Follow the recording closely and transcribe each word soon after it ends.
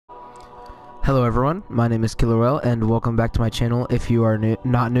Hello everyone, my name is Killerwell and welcome back to my channel. If you are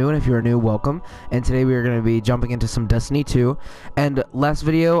not new, and if you are new, welcome. And today we are going to be jumping into some Destiny 2. And last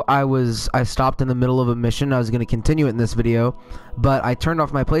video I stopped in the middle of a mission. I was going to continue it in this video, but I turned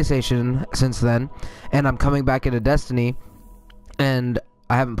off my PlayStation since then, and I'm coming back into Destiny, and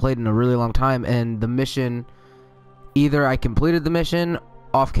I haven't played in a really long time. And the mission, either I completed the mission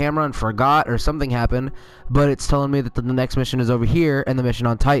off camera and forgot, or something happened, but it's telling me that the next mission is over here and the mission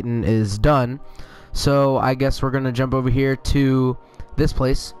on Titan is done. So I guess we're gonna jump over here to this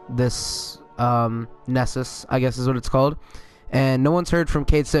place, this Nessus, I guess is what it's called. And no one's heard from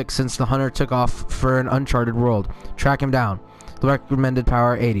Cayde-6 since the hunter took off for an uncharted world. Track him down. The recommended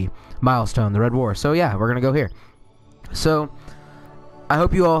power 80. Milestone, the Red War. So yeah, we're gonna go here. So I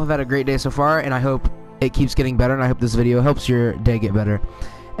hope you all have had a great day so far, and I hope it keeps getting better, and I hope this video helps your day get better.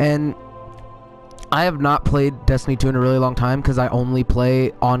 And I have not played Destiny 2 in a really long time because I only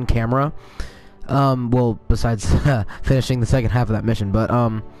play on camera. Well, besides finishing the second half of that mission, but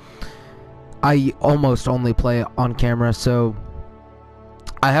I almost only play on camera, so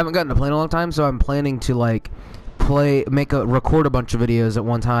I haven't gotten to play in a long time. So I'm planning to like record a bunch of videos at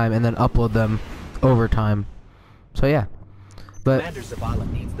one time and then upload them over time. So yeah. But Commander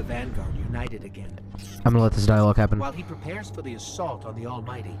Zavala needs the Vanguard united again. I'm gonna let this dialogue happen. While he prepares for the assault on the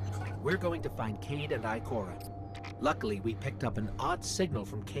Almighty, we're going to find Cayde and Ikora. Luckily, we picked up an odd signal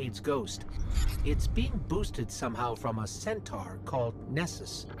from Cayde's ghost. It's being boosted somehow from a centaur called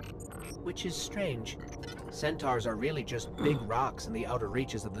Nessus, which is strange. Centaurs are really just big rocks in the outer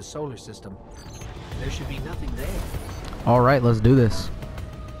reaches of the solar system. There should be nothing there. Alright, let's do this.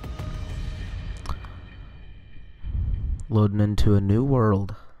 Loading into a new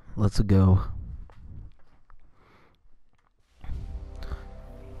world. Let's go.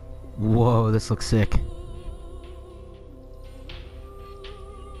 Whoa, this looks sick.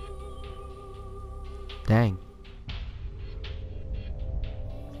 Dang.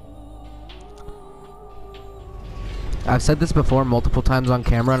 I've said this before multiple times on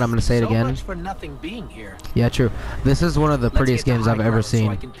camera, and I'm gonna say it again. So much for nothing being here. Yeah, true. This is one of the prettiest games I've ever seen.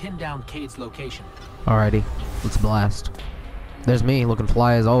 So I can pin down Cayde's location. Alrighty, let's blast. There's me, looking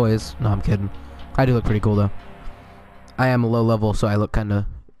fly as always. No, I'm kidding. I do look pretty cool, though. I am a low level, so I look kind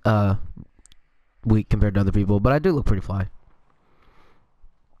of weak compared to other people, but I do look pretty fly.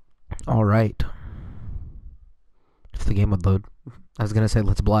 Alright. If the game would load. I was gonna say,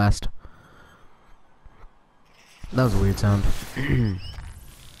 let's blast. That was a weird sound.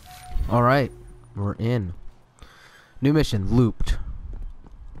 Alright, we're in. New mission, looped.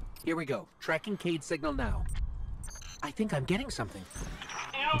 Here we go. Tracking Cayde's signal now. I think I'm getting something.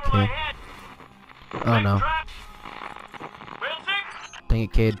 Okay. Oh no. Dang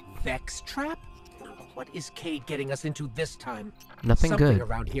it, Cayde. Vex trap? What is Cayde getting us into this time? Nothing Something good.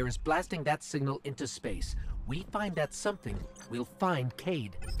 around here is blasting that signal into space. We find that something, we'll find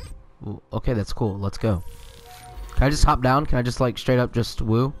Cayde. Ooh, okay, that's cool. Let's go. Can I just hop down? Can I just like straight up just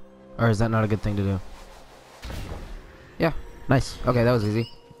woo? Or is that not a good thing to do? Yeah, nice. Okay, that was easy.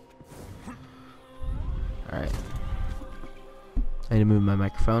 Alright. I need to move my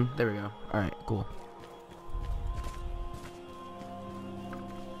microphone. There we go. Alright, cool.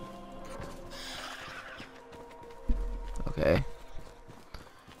 Okay.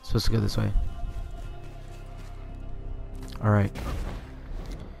 Supposed to go this way. Alright.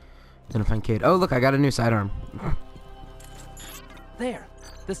 Gonna find Cayde. Oh, look, I got a new sidearm. There!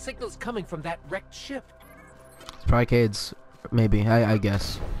 The signal's coming from that wrecked ship. It's probably Cayde's. Maybe. I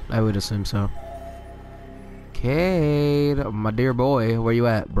guess. I would assume so. Cayde, my dear boy, where you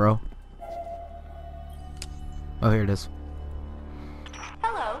at, bro? Oh, here it is.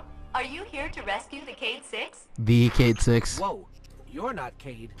 Hello, are you here to rescue the Cayde-6? The Cayde-6. Whoa, you're not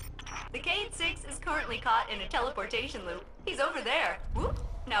Cayde. The Cayde-6 is currently caught in a teleportation loop. He's over there. Whoop,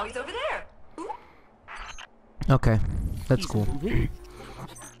 now he's over there. Whoop. Okay, that's He's cool. moving.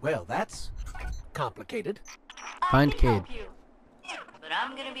 Well, that's complicated. Find I can Cayde. help you, but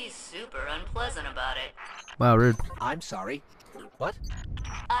I'm gonna be super unpleasant about it. Wow, rude. I'm sorry. What?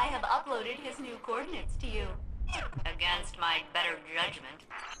 I have uploaded his new coordinates to you. Against my better judgment.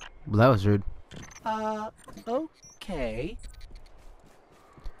 Well, that was rude. Okay.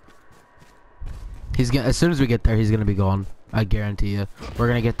 He's gonna. As soon as we get there, he's gonna be gone. I guarantee you. We're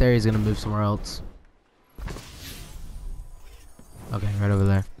gonna get there. He's gonna move somewhere else. Okay, right over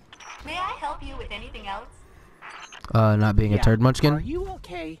there. May I help you with anything else? Not being a turd Are munchkin. you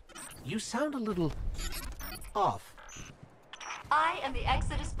okay? You sound a little off. I am the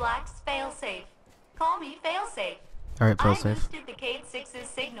Exodus Black's failsafe. Call me failsafe. All right, feel I safe. boosted the Cayde-6's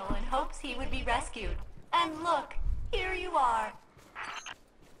signal in hopes he would be rescued. And look, here you are.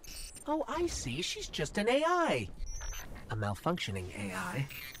 Oh, I see. She's just an AI. A malfunctioning AI.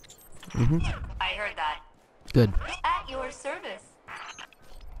 I heard that. Good. At your service.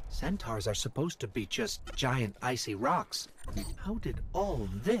 Centaurs are supposed to be just giant icy rocks. How did all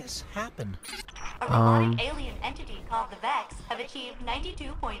this happen? A robotic alien entity called the Vex have achieved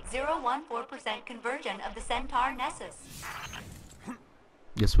 92.014% conversion of the Centaur Nessus.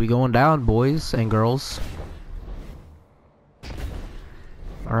 Guess we going down, boys and girls.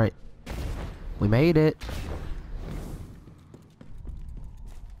 Alright. We made it.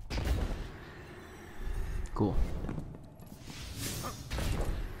 Cool.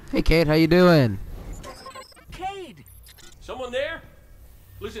 Hey, Cade, how you doing? Cade! Someone there?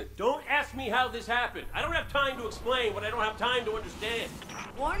 Listen, don't ask me how this happened. I don't have time to explain what I don't have time to understand.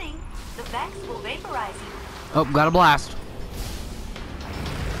 Warning, the Vex will vaporize you. Oh, got a blast.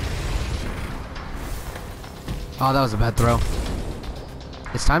 Oh, that was a bad throw.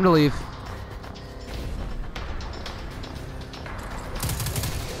 It's time to leave.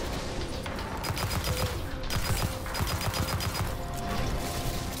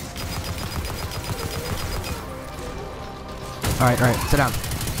 Alright, sit down.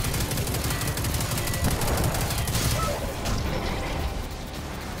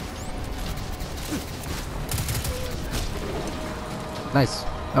 Nice.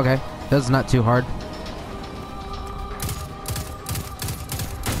 Okay. That's not too hard.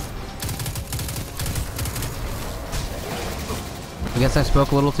 I guess I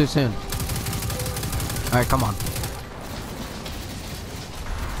spoke a little too soon. Alright, come on.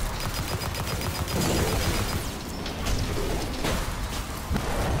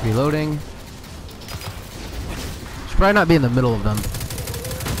 Reloading. Should probably not be in the middle of them.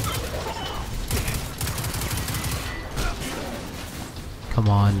 Come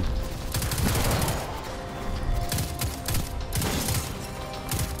on.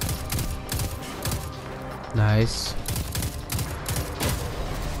 Nice.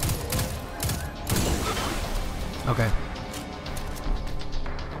 Okay.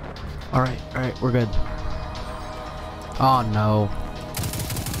 Alright, we're good. Oh no.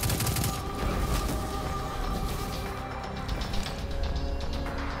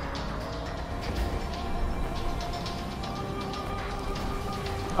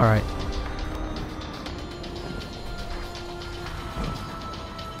 Alright.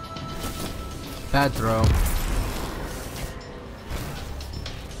 Bad throw.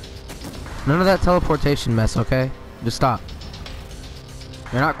 None of that teleportation mess, okay? Just stop.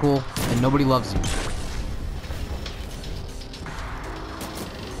 You're not cool, and nobody loves you.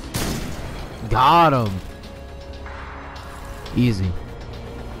 Got him. Easy.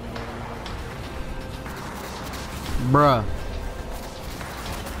 Bruh.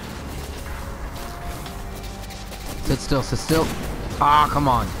 Sit still, sit still. Ah, come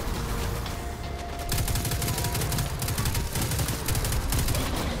on.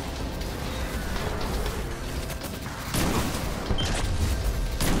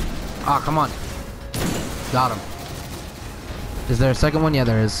 Ah, come on. Got him. Is there a second one? Yeah,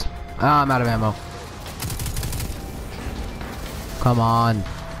 there is. Ah, I'm out of ammo. Come on.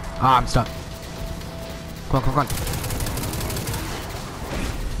 Ah, I'm stuck. Come on.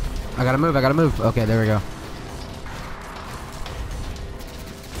 I gotta move. Okay, there we go.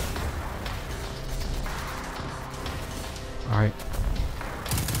 Alright.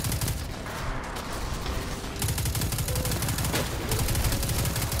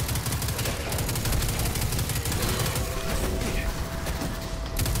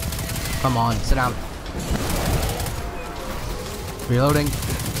 Come on, sit down. Reloading.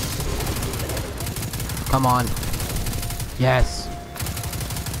 Come on. Yes.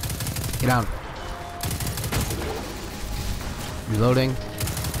 Get down. Reloading.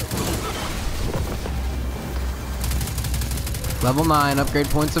 Level 9, upgrade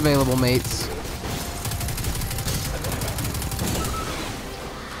points available, mates.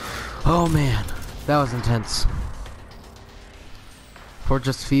 Oh man, that was intense.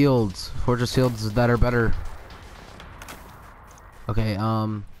 Fortress Fields that are better. Okay,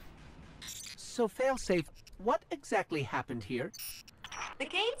 So, Failsafe, what exactly happened here? The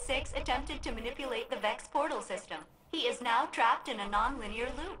Cayde-6 attempted to manipulate the Vex portal system. He is now trapped in a non-linear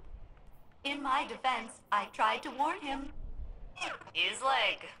loop. In my defense, I tried to warn him. He's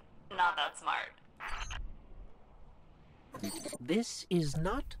like, not that smart. This is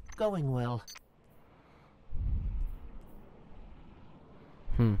not going well.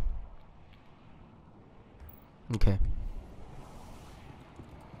 Okay.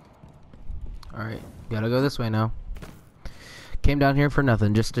 Alright, gotta go this way now. Came down here for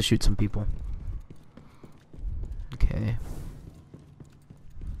nothing, just to shoot some people. Okay.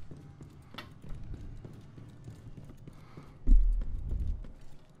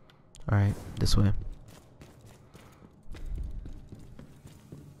 Alright, this way.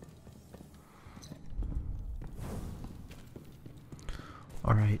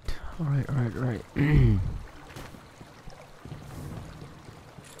 Alright.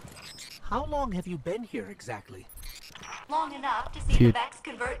 How long have you been here exactly? Long enough to see the Vex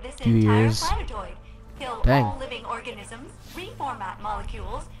convert this few entire years. planetoid, kill Dang. all living organisms, reformat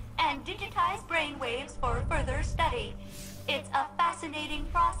molecules, and digitize brain waves for further study. It's a fascinating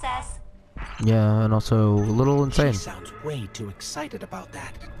process. Yeah, and also a little insane. She sounds way too excited about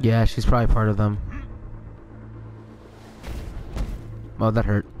that. Yeah, she's probably part of them. Oh, that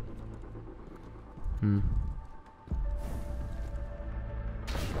hurt.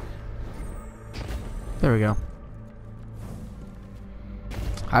 There we go.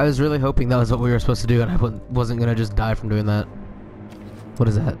 I was really hoping that was what we were supposed to do, and I wasn't gonna just die from doing that. What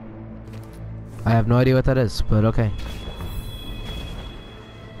is that? I have no idea what that is, but okay.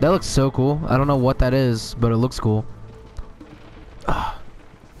 That looks so cool. I don't know what that is, but it looks cool. It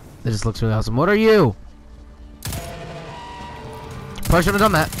just looks really awesome. What are you? Probably should have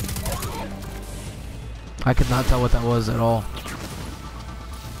done that. I could not tell what that was at all.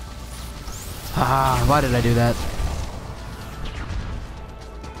 Why did I do that?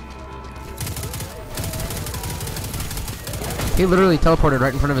 He literally teleported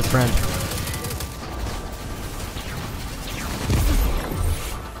right in front of his friend.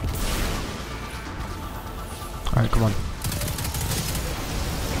 Alright, come on.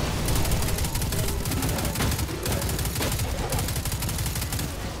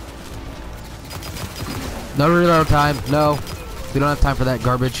 No reload time. No. We don't have time for that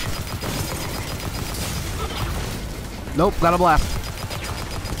garbage. Nope, got a blast.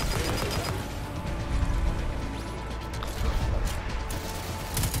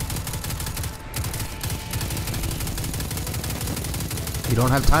 We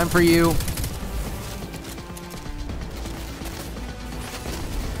don't have time for you.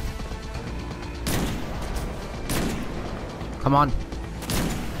 Come on.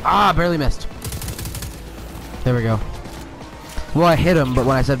 Barely missed. There we go. Well, I hit him, but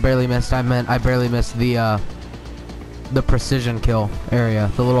when I said barely missed, I meant I barely missed the precision kill area.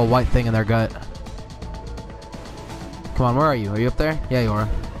 The little white thing in their gut. Come on, where are you? Are you up there? Yeah, you are.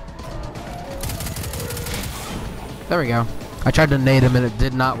 There we go. I tried to nade him and it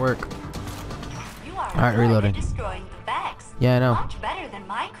did not work. Alright, reloading. Destroying the Vex. Yeah, I know. Much better than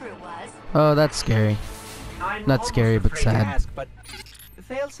my crew was. Oh, that's scary. I'm Not scary, but almost afraid to sad. ask, but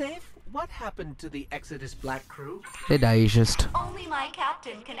failsafe, what happened to the Exodus Black crew? They die just. Only my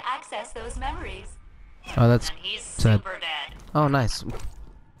captain can access those memories. Oh, that's And he's sad. super dead. Oh, nice.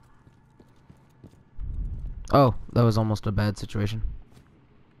 Oh, that was almost a bad situation.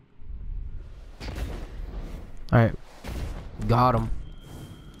 Alright. Got him.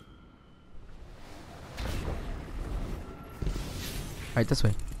 Alright, this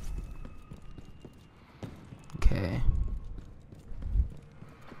way. Okay.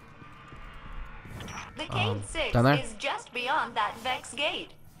 The Cayde-6 down there? is just beyond that Vex gate.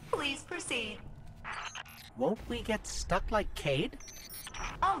 Please proceed. Won't we get stuck like Cayde?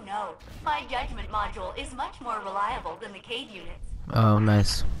 Oh no, my judgment module is much more reliable than the Cayde units. Oh,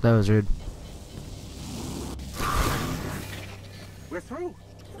 nice. That was rude. We're through.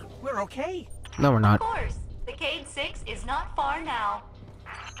 We're okay. No, we're Of not. course, the Cayde-6 is not far now.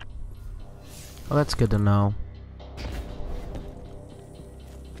 Well, that's good to know.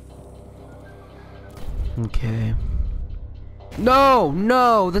 Okay. No,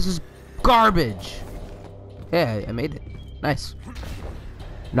 no, this is garbage. Yeah, I made it. Nice.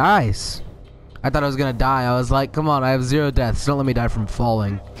 Nice. I thought I was gonna die. I was like, come on, I have 0 deaths. Don't let me die from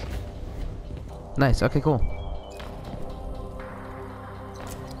falling. Nice. Okay, cool.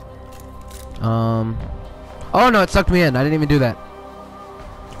 Oh no, it sucked me in. I didn't even do that.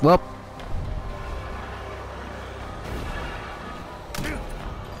 Well.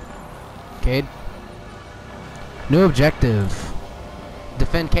 Cayde. New objective.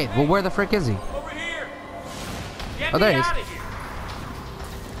 Defend Cayde. Well, where the frick is he? Over here! Get Oh, there me he is. out of here!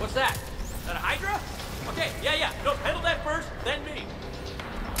 What's that? Is that a Hydra? Okay, yeah. No, handle that first, then me.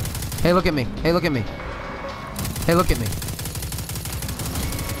 Hey, look at me. Hey, look at me. Hey, look at me.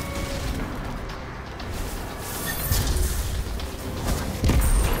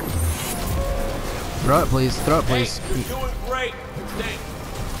 Throw it, please. Throw it, please. Hey, you're doing great. Thanks.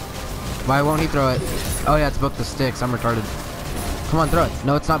 Why won't he throw it? Oh, yeah, it's both the sticks. I'm retarded. Come on, throw it.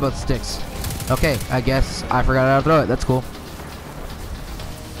 No, it's not both sticks. Okay, I guess I forgot how to throw it. That's cool.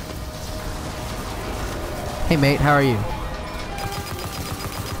 Hey, mate, how are you?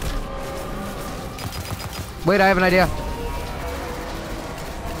 Wait, I have an idea.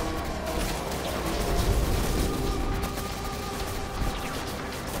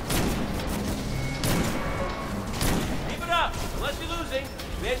 something,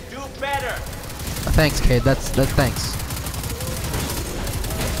 then do better. Thanks, Cayde. That's thanks.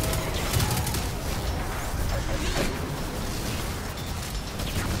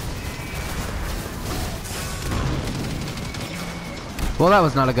 Well, that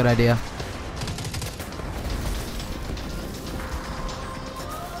was not a good idea.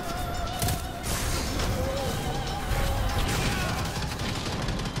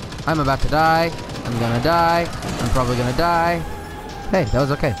 I'm about to die. I'm gonna die. I'm probably gonna die. Hey, that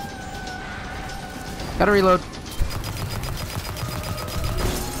was okay. Gotta reload.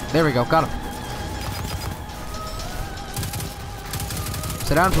 There we go. Got him.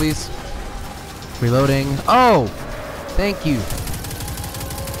 Sit down, please. Reloading. Oh! Thank you.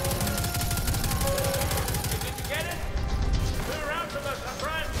 Did you get it? Turn around from us. I'm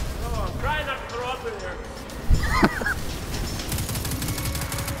trying. Oh, I'm trying not to throw up in here.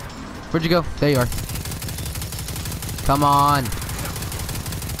 Where'd you go? There you are. Come on.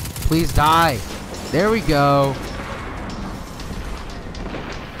 Please die. There we go.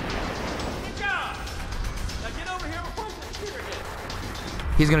 Good job. Now get over here before you disappear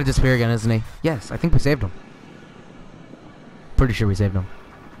again. He's gonna disappear again, isn't he? Yes, I think we saved him. Pretty sure we saved him.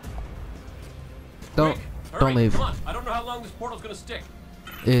 Don't Hurry, leave. Come on. I don't know how long this portal's gonna stick.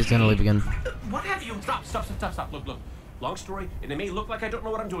 He's gonna leave again. What have you? Stop. Look. Long story, and it may look like I don't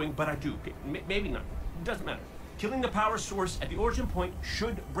know what I'm doing, but I do. Maybe not. It doesn't matter. Killing the power source at the origin point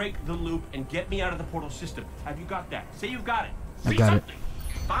should break the loop and get me out of the portal system. Have you got that? Say you've got it. I Say got something.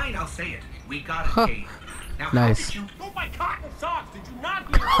 Fine, I'll say it. We got it, Huh. Cayde. Now, Nice. how did you... Oh, my cotton socks! Did you not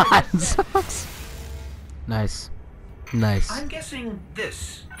hear what I just said? Nice. Nice. I'm guessing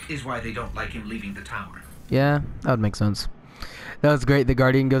this is why they don't like him leaving the tower. Yeah, that would make sense. That was great. The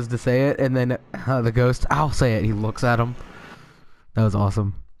Guardian goes to say it, and then the Ghost, I'll say it. He looks at him. That was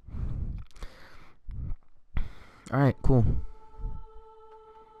awesome. Alright, cool.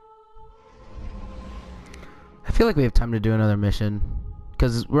 I feel like we have time to do another mission.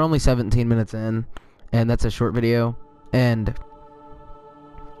 Because we're only 17 minutes in, and that's a short video. And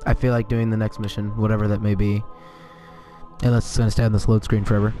I feel like doing the next mission, whatever that may be. Unless it's going to stay on this load screen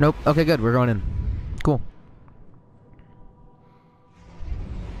forever. Nope. Okay, good. We're going in. Cool.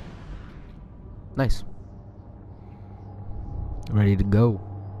 Nice. Ready to go.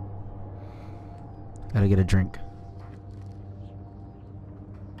 Gotta get a drink.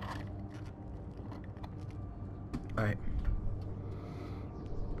 Alright.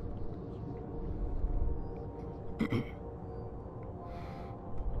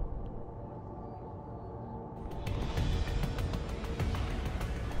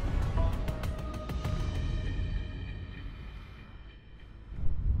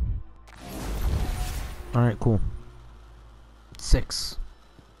 Alright, cool. 6.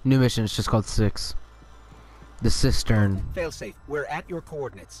 New mission, it's just called 6. The Cistern. Failsafe, we're at your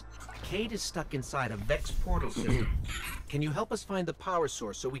coordinates. Cayde is stuck inside a Vex portal system. Can you help us find the power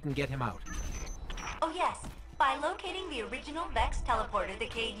source so we can get him out? Oh yes, by locating the original Vex teleporter the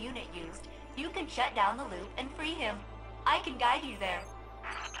Cayde unit used, you can shut down the loop and free him. I can guide you there.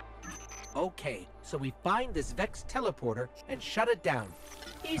 Okay, so we find this Vex teleporter and shut it down.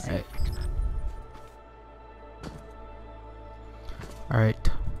 Easy. Alright. Alright.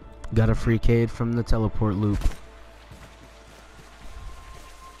 Got a free Cayde from the teleport loop.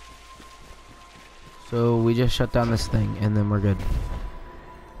 So we just shut down this thing and then we're good.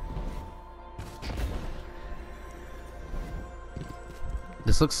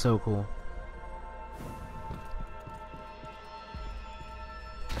 This looks so cool.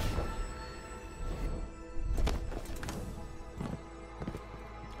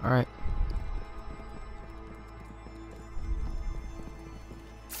 Alright.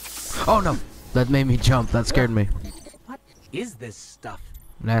 Oh no! That made me jump. That scared me. What is this stuff?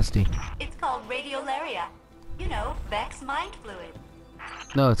 Nasty. It's called radiolaria. You know, Vex mind fluid.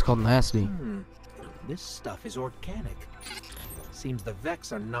 No, it's called nasty. This stuff is organic. Seems the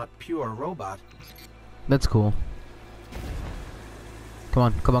Vex are not pure robot. That's cool. Come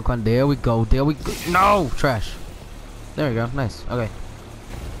on, come on, come on. There we go. There we go. No! Trash. There we go. Nice. Okay.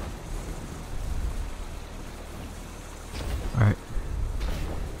 Alright.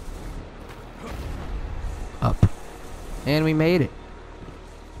 Up. And we made it.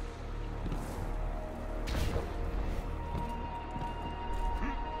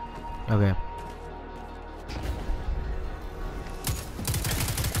 Okay.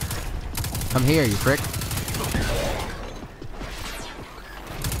 I'm here, you prick.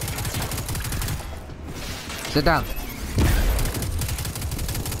 Sit down.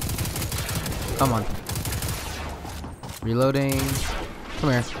 Come on. Reloading.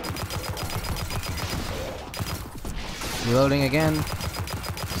 Come here. Reloading again.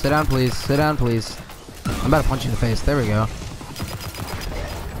 Sit down, please. Sit down, please. I'm about to punch you in the face. There we go.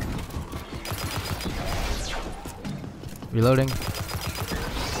 Reloading.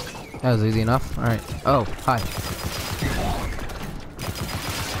 That was easy enough. Alright. Oh, hi.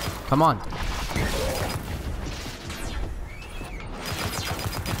 Come on.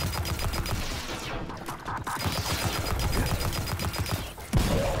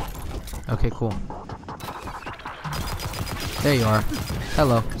 Okay, cool. There you are.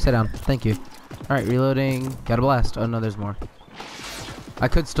 Hello. Sit down. Thank you. Alright, reloading. Gotta blast. Oh no, there's more. I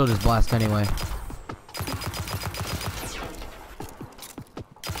could still just blast anyway.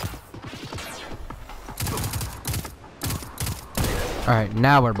 Alright,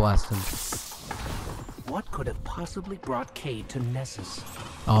 now we're blasting. What could have possibly brought Cayde to Nessus?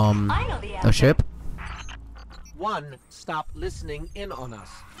 I know the answer. A ship? 1. Stop listening in on us.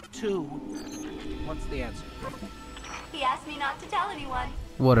 2. What's the answer? He asked me not to tell anyone.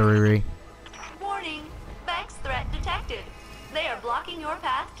 What a Riri. Warning, Vex threat detected. They are blocking your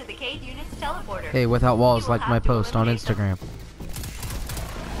path to the Cayde unit's teleporter. Hey, without walls, You will like my have to post on eliminate them. Instagram.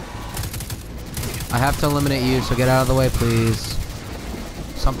 I have to eliminate you, so get out of the way, please.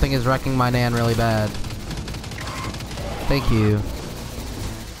 Something is wrecking my Nan really bad. Thank you.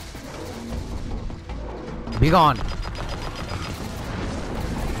 Be gone.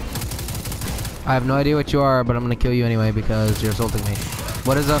 I have no idea what you are, but I'm gonna kill you anyway because you're assaulting me.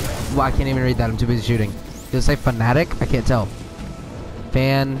 What is up? Well, I can't even read that. I'm too busy shooting. Does it say fanatic? I can't tell.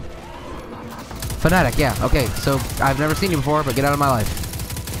 Fanatic, yeah. Okay, so I've never seen you before, but get out of my life.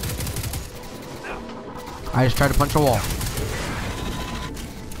 I just tried to punch a wall.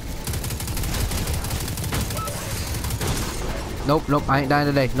 Nope, nope, I ain't dying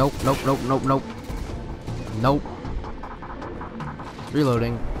today. Nope, nope, nope, nope, nope. Nope.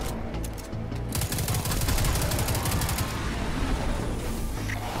 Reloading.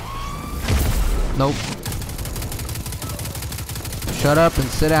 Nope. Shut up and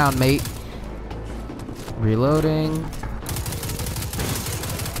sit down, mate. Reloading.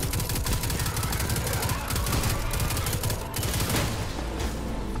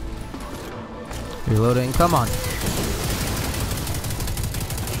 Reloading. Come on.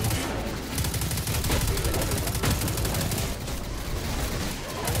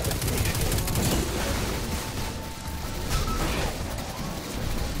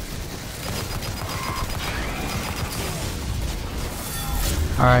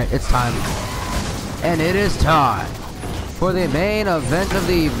 Alright, it's time. And it is time for the main event of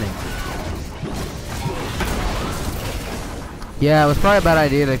the evening. Yeah, it was probably a bad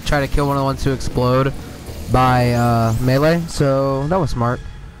idea to try to kill one of the ones who explode by melee, so that was smart.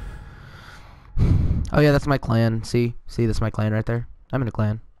 Oh yeah, that's my clan. See, that's my clan right there. I'm in a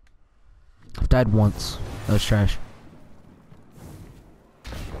clan. I've died once. That was trash.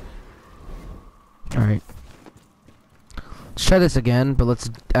 Alright. Let's try this again, but let's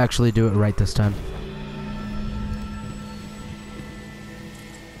actually do it right this time.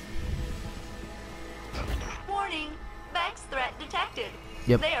 Warning, Vex threat detected.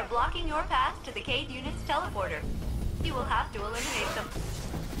 Yep. They are blocking your path to the Cayde unit's teleporter. You will have to eliminate them.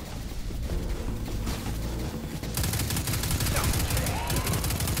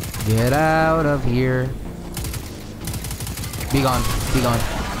 Get out of here. Be gone. Be gone.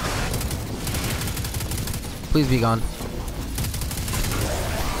 Please be gone.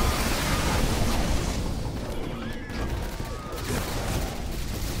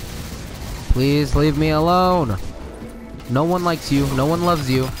 Please leave me alone. No one likes you. No one loves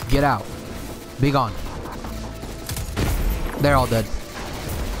you. Get out. Be gone. They're all dead.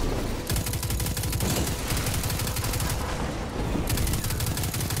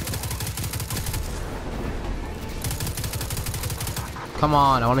 Come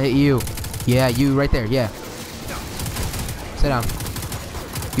on, I want to hit you. Yeah, you right there. Yeah. Sit down.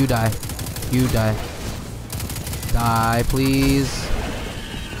 You die. You die. Die, please.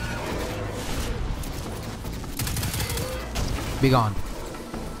 Be gone.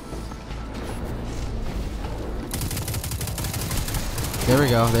 There we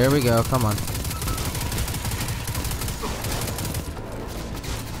go. There we go. Come on.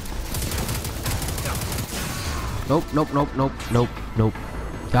 Nope, nope, nope, nope, nope, nope.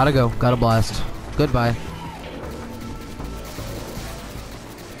 Gotta go. Gotta blast. Goodbye.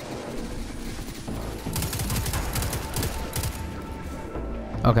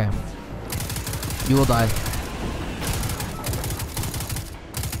 Okay. You will die.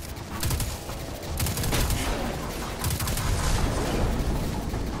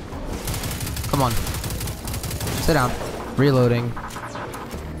 Come on. Sit down. Reloading.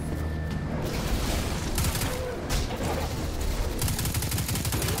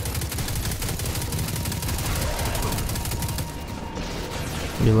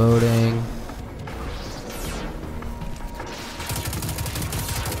 Reloading.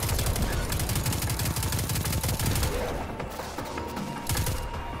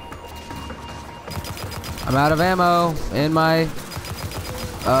 I'm out of ammo in my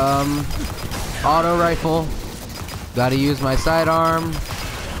auto rifle. Gotta use my sidearm.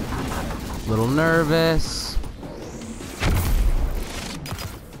 Little nervous.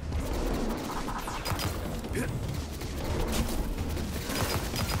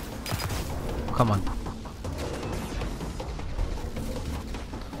 Come on.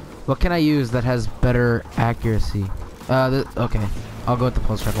 What can I use that has better accuracy? Okay. I'll go with the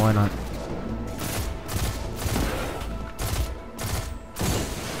pulse rifle. Why not?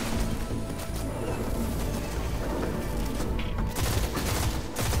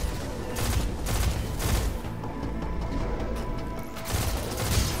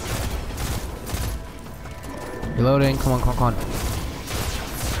 Reloading. Come on, come on, come on.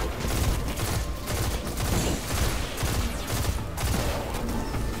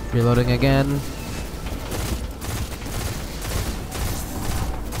 Reloading again.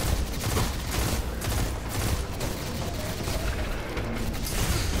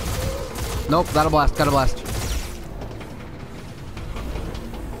 Nope, got a blast, got a blast.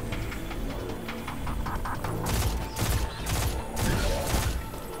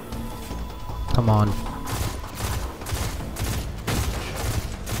 Come on.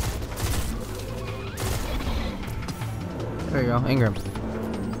 There you go, Ingram.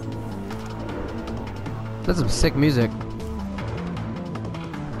 That's some sick music.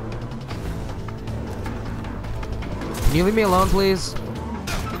 Can you leave me alone, please?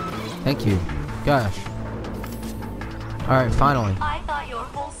 Thank you. Gosh. Alright, finally. I thought your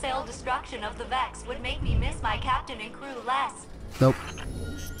wholesale destruction of the Vex would make me miss my captain and crew less. Nope.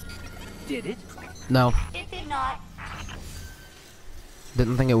 Did it? No. It did not.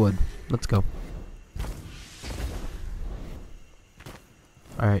 Didn't think it would. Let's go.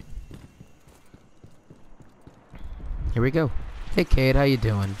 Alright. Here we go. Hey, Cayde, how you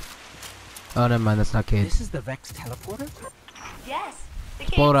doing? Oh, never mind, that's not Cayde. This is the Vex teleporter? Yes. The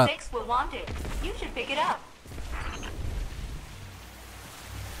Blow it up. Cayde-6 will want it. You should pick it up.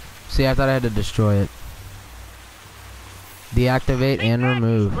 See, I thought I had to destroy it. Deactivate and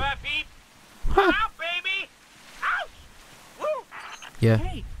remove. Huh. Out, baby! Ouch! Woo! Yeah.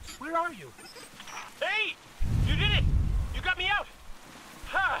 Hey, where are you? Hey! You did it! You got me out!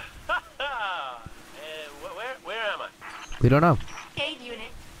 Ha! Ha! Ha! Where am I? We don't know. Cayde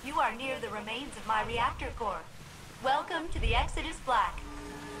unit, you are near the remains of my reactor core. Welcome to the Exodus Black.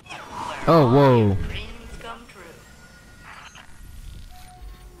 Oh, whoa. Dreams come true.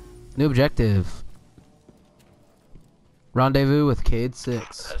 New objective. Rendezvous with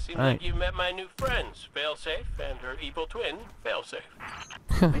Cayde-6. Seems like you've met my new friends, Failsafe, and her evil twin,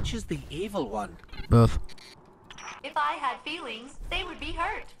 Failsafe. Which is the evil one? Both. If I had feelings, they would be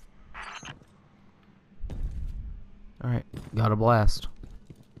hurt. Alright, got a blast.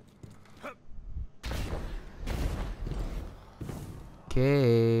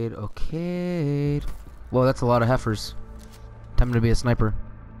 Cayde, oh Cayde. Whoa, that's a lot of heifers. Time to be a sniper.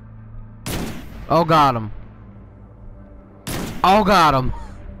 Oh, got him. Oh, got him.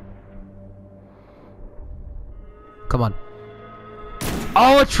 Come on.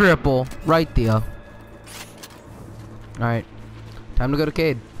 Oh, a triple. Right there. Alright. Time to go to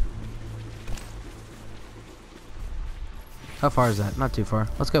Cayde. How far is that? Not too far.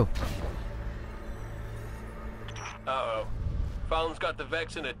 Let's go. Uh-oh. Fallon's got the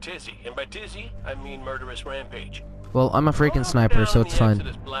Vex in a tizzy, and by tizzy, I mean murderous rampage. Well, I'm a freaking sniper, so it's fine.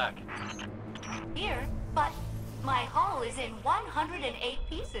 Black. Here, but my hull is in 108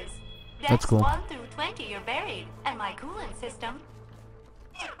 pieces. That's Decks cool. 1 through 20 are buried, and my coolant system.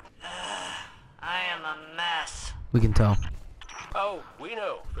 I am a mess. We can tell. Oh, we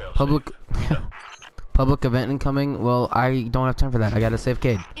know, Failsafe. Public public event incoming. Well, I don't have time for that. I gotta save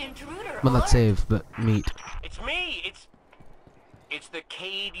Cayde. Intruder Well, not alert. save, but meet. It's me! It's the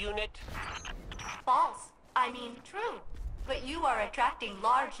Cayde unit. False. I mean true. But you are attracting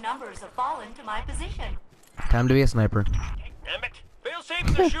large numbers of Fallen to my position. Time to be a sniper. Damn it!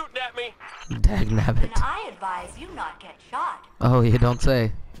 Failsafes are shooting at me! Dag Then nabbit. I advise you not get shot. Oh, you don't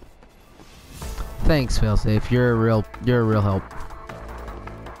say. Thanks, Failsafe. You're a real help.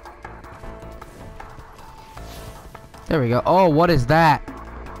 There we go. Oh, what is that?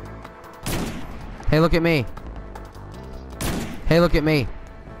 Hey, look at me. Hey, look at me.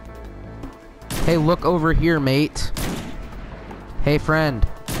 Hey, look over here, mate. Hey, friend.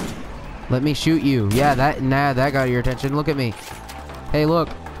 Let me shoot you. Yeah, that got your attention. Look at me. Hey, look.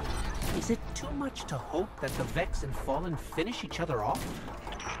 Is it too much to hope that the Vex and Fallen finish each other off?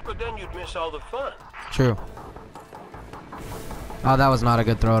 But then you'd miss all the fun. True. Oh, that was not a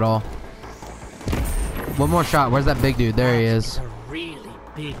good throw at all. One more shot. Where's that big dude? There he is. A really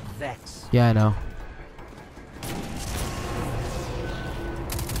big Vex. Yeah, I know.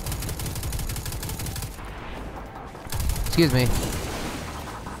 Excuse me.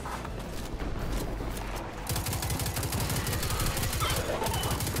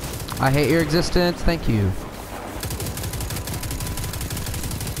 I hate your existence. Thank you.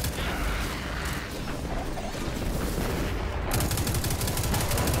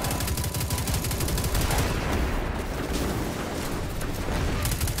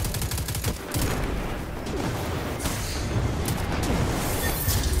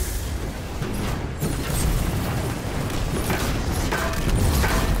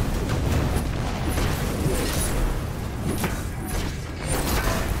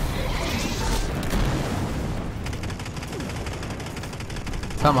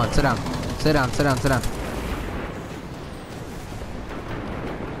 Come on, sit down. Sit down, sit down, sit down.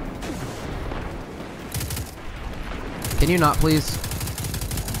 Can you not, please?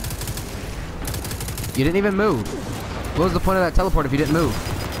 You didn't even move. What was the point of that teleport if you didn't move?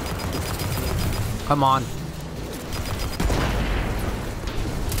 Come on.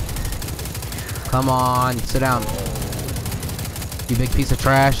 Come on, sit down. You big piece of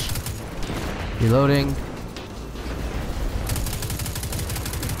trash. Reloading.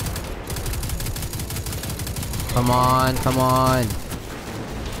 Come on, come on.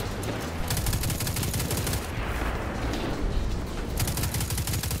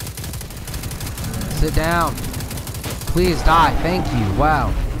 Sit down. Please die. Thank you.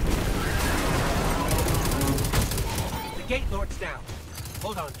 Wow. The gate lord's down.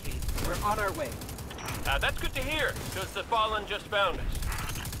 Hold on, Cayde. We're on our way. That's good to hear, because the Fallen just found us.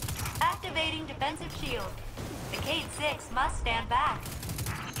 Activating defensive shield. The Cayde-6 must stand back.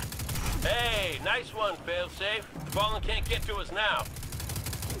 Hey, nice one, failsafe. The Fallen can't get to us now.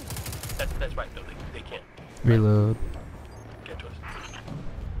 That's right, though. They can't Reload. get to us.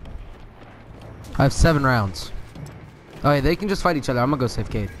 I have 7 rounds. Oh, yeah, they can just fight each other. I'm gonna go save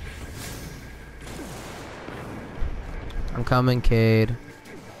Cayde. I'm coming, Cayde.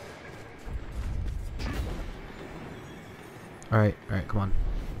 Alright, come on.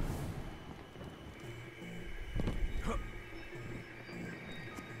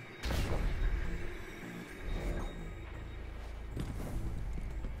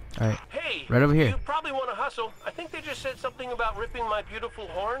 Alright, Hey, right over here. You probably want to hustle. I think they just said something about ripping my beautiful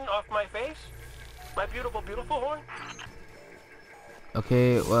horn off my face. My beautiful, beautiful horn.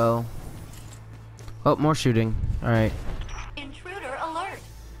 Okay, well. Oh, more shooting. Alright. Intruder alert.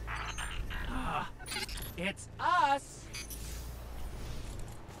 It's us.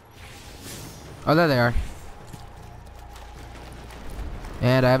 Oh, there they are.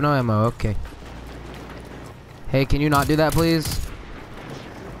 And I have no ammo. Okay. Hey, can you not do that, please?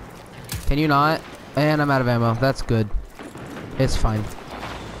 Can you not? And I'm out of ammo. That's good. It's fine.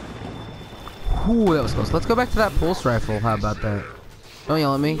 Ooh, that was close. Let's go back to that pulse rifle. How about that? Don't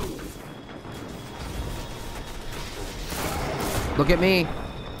yell at me. Look at me.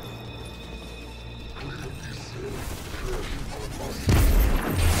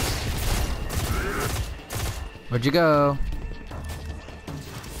 Where'd you go?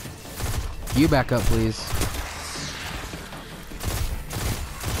 You back up, please.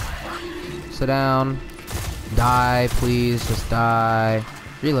 Sit down. Die, please. Just die.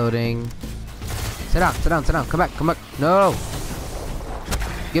 Reloading. Sit down, sit down, sit down. Come back, come back. No!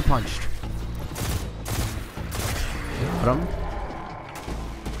 Get punched. Put 'em.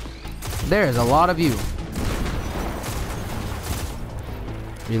 There's a lot of you.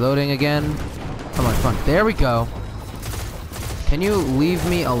 Reloading again. Come on, come on. There we go. Can you leave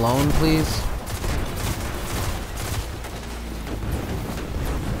me alone, please?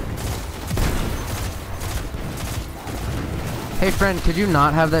 Hey, friend, could you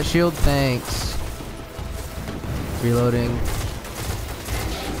not have that shield? Thanks. Reloading.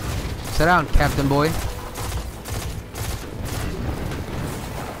 Sit down, Captain Boy.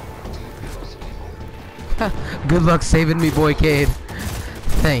 Good luck saving me, boy Cayde.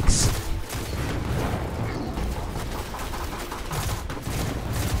 Thanks.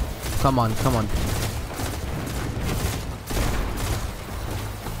 Come on, come on.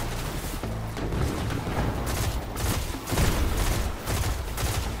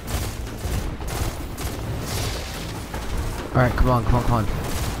 Alright, come on, come on, come on.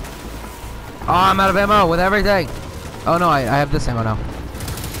 Oh, I'm out of ammo with everything. Oh no, I have this ammo now.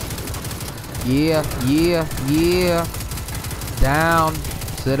 Yeah, yeah, yeah. Down.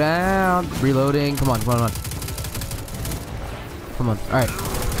 Sit down. Reloading. Come on, come on, come on. Come on. Alright.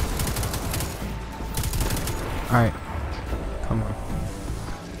 Alright. Come on.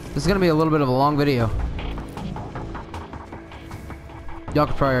 This is gonna be a little bit of a long video. Y'all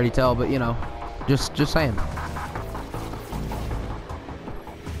could probably already tell, but you know, just saying.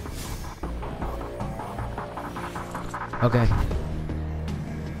 Okay.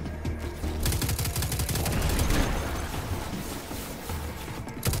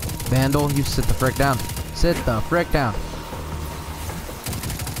 Vandal, you sit the frick down. Sit the frick down.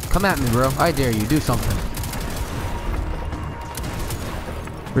 Come at me, bro. I dare you. Do something.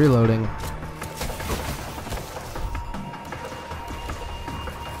 Reloading.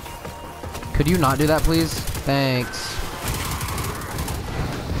 Could you not do that, please? Thanks.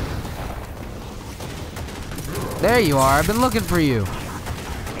 There you are. I've been looking for you.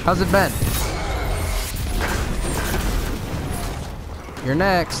 How's it been? You're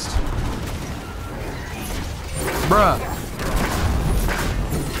next. Bruh.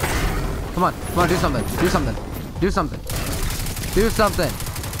 Come on. Come on. Do something. Do something. Do something. Do something.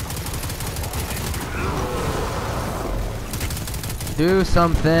 Do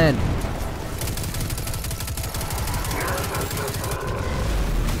something.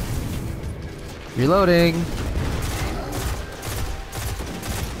 Reloading.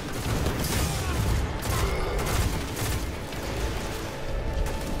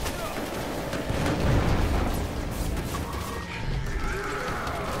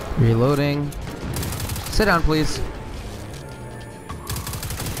 Reloading. Sit down, please.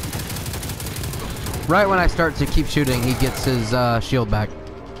 Right when I start to keep shooting, he gets his shield back.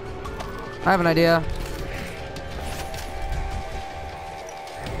 I have an idea.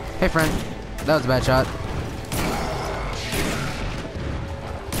 Hey, friend. That was a bad shot.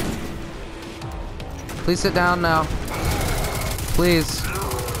 Please sit down now. Please.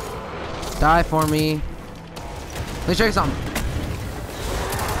 Die for me. Let me show you something.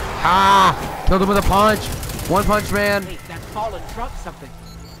 Ah! Killed him with a punch. One punch, man. Hey, that fallen dropped something.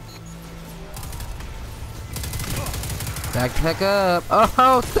 Back up.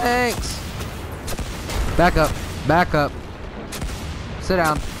 Oh, thanks. Back up. Back up. Sit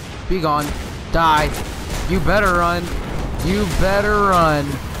down. Be gone. Die. You better run. You better run.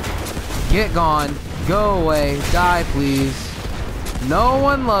 Get gone. Go away. Die, please. No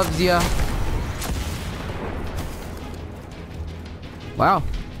one loves you. Wow.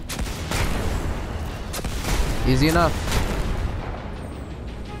 Easy enough.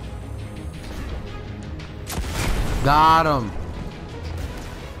 Got him.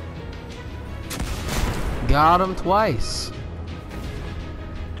 Got him twice.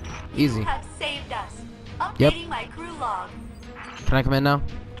 Easy. You have saved us. Updating Yep. my crew log. Can I come in now?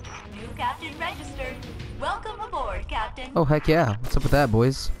 New captain registered. Welcome aboard, Captain. Oh, heck yeah. What's up with that,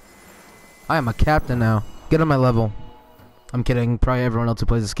 boys? I am a captain now. Get on my level. I'm kidding. Probably everyone else who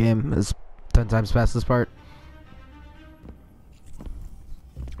plays this game is 10 times past this part.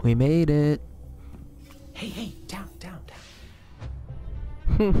 We made it. Hey, hey, down, down,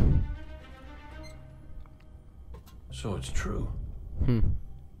 So it's true.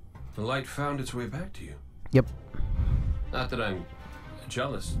 The light found its way back to you. Yep. Not that I'm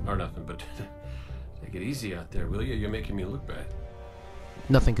jealous or nothing, but take it easy out there, will you? You're making me look bad.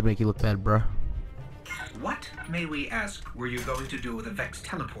 Nothing could make you look bad, bruh. What, may we ask, were you going to do with a Vex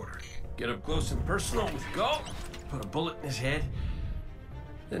teleporter? Get up close and personal with Galt, put a bullet in his head,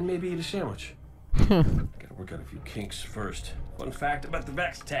 then maybe eat a sandwich. Gotta work out a few kinks first. Fun fact about the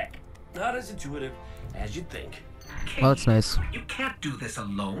Vex tech. Not as intuitive as you'd think. Cayde, Well, that's nice. You can't do this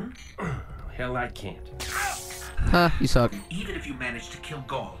alone. Hell, I can't. Huh, you suck. Even if you manage to kill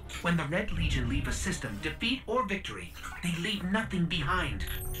Gaul, when the Red Legion leave a system, defeat or victory, they leave nothing behind.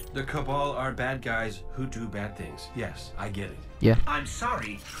 The Cabal are bad guys who do bad things. Yes, I get it. Yeah. I'm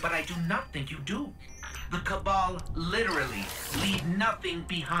sorry, but I do not think you do. The Cabal literally leave nothing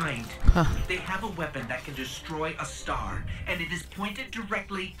behind. Huh. They have a weapon that can destroy a star, and it is pointed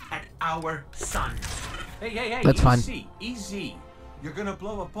directly at our sun. Hey, That's fine. Easy. You're gonna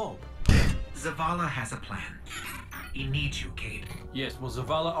blow a bulb. Zavala has a plan. He needs you, Cayde. Yes, well,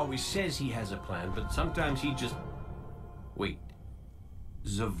 Zavala always says he has a plan, but sometimes he just... Wait.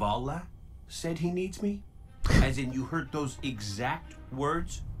 Zavala said he needs me? As in you heard those exact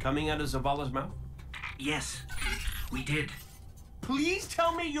words coming out of Zavala's mouth? Yes, we did. Please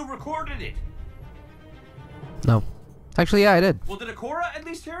tell me you recorded it! No. Actually, yeah, I did. Well, did Akora at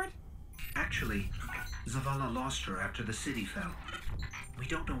least hear it? Actually, Zavala lost her after the city fell. We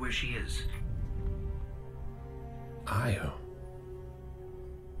don't know where she is. Io.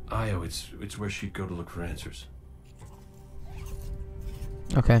 Io, it's where she'd go to look for answers.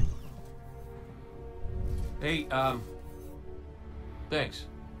 Okay. Hey, thanks.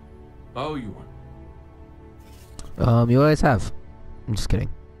 Oh, you won. You always have. I'm just kidding.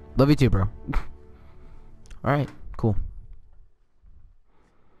 Love you too, bro. Alright, cool.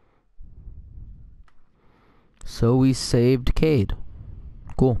 So we saved Cayde.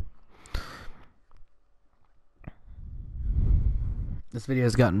 Cool. This video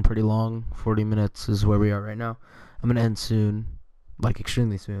has gotten pretty long. 40 minutes is where we are right now. I'm gonna end soon. Like,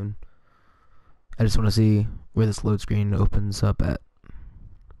 extremely soon. I just want to see where this load screen opens up at.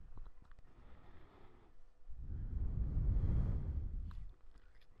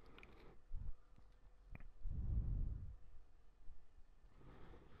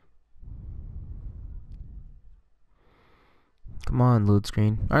 Come on, load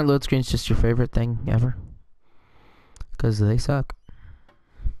screen. Aren't load screens just your favorite thing ever? Because they suck.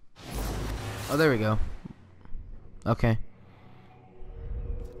 Oh, there we go. Okay.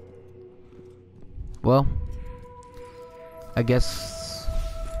 Well, I guess.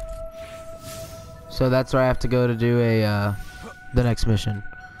 So that's where I have to go to do the next mission.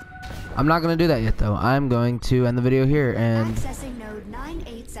 I'm not gonna do that yet, though. I'm going to end the video here, and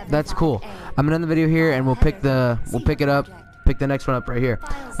that's cool. I'm gonna end the video here, and we'll pick it up. Pick the next one up right here.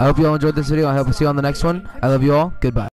 I hope you all enjoyed this video. I hope to see you on the next one. I love you all. Goodbye.